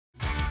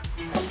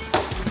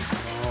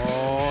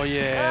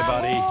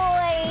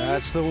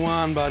That's the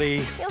one,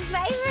 buddy. Your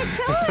favourite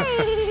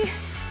toy.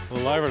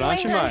 All over it,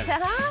 aren't you, mate?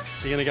 Huh?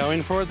 You gonna go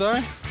in for it,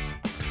 though?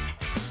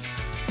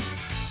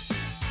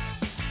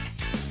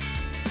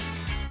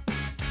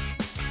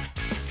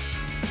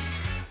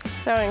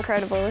 So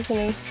incredible,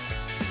 isn't he?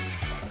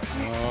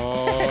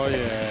 Oh,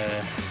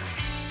 yeah.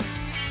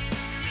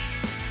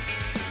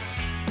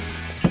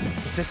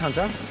 What's this,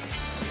 Hunter?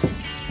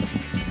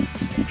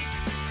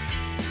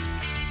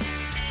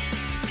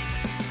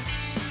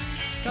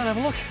 Go and have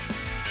a look.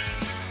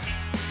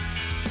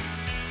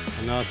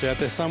 I know it's out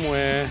there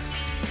somewhere.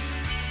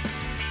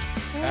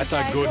 That's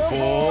a good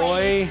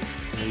boy.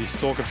 Yeah, he's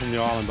stalking from the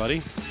island,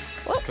 buddy.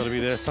 Whoop. Got to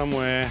be there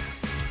somewhere.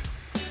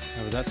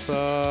 Over that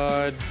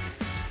side.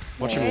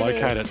 Watch him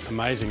locate it.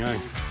 Amazing, eh?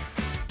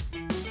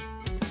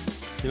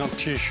 You're not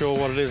too sure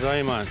what it is, are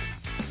you, mate?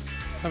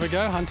 Have a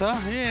go, Hunter.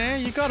 Yeah,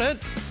 you got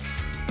it.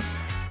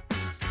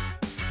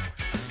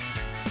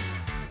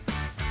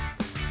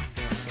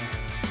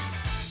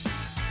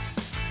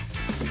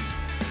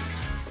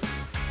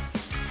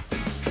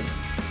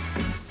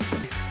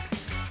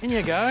 In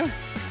you go.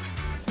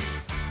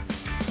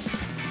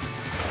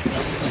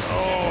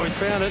 Oh, he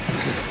found it.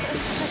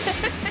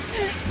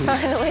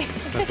 Finally.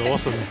 That's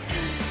awesome.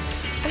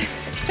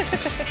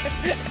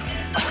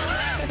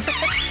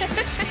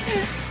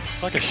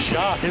 It's like a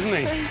shark, isn't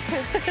he?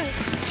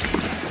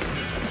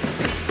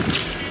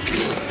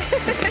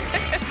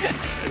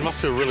 It must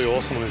feel really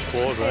awesome on his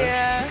claws, eh?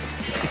 Yeah.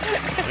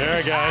 There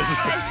it goes.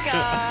 Oh, it's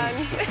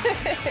gone.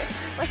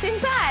 What's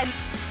inside?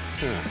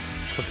 Yeah,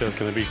 I thought there was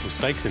going to be some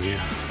steaks in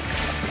here.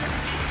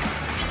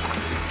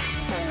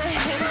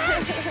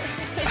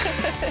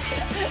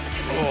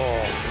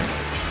 Oh.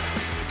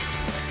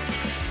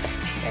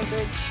 Very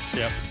good.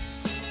 Yep.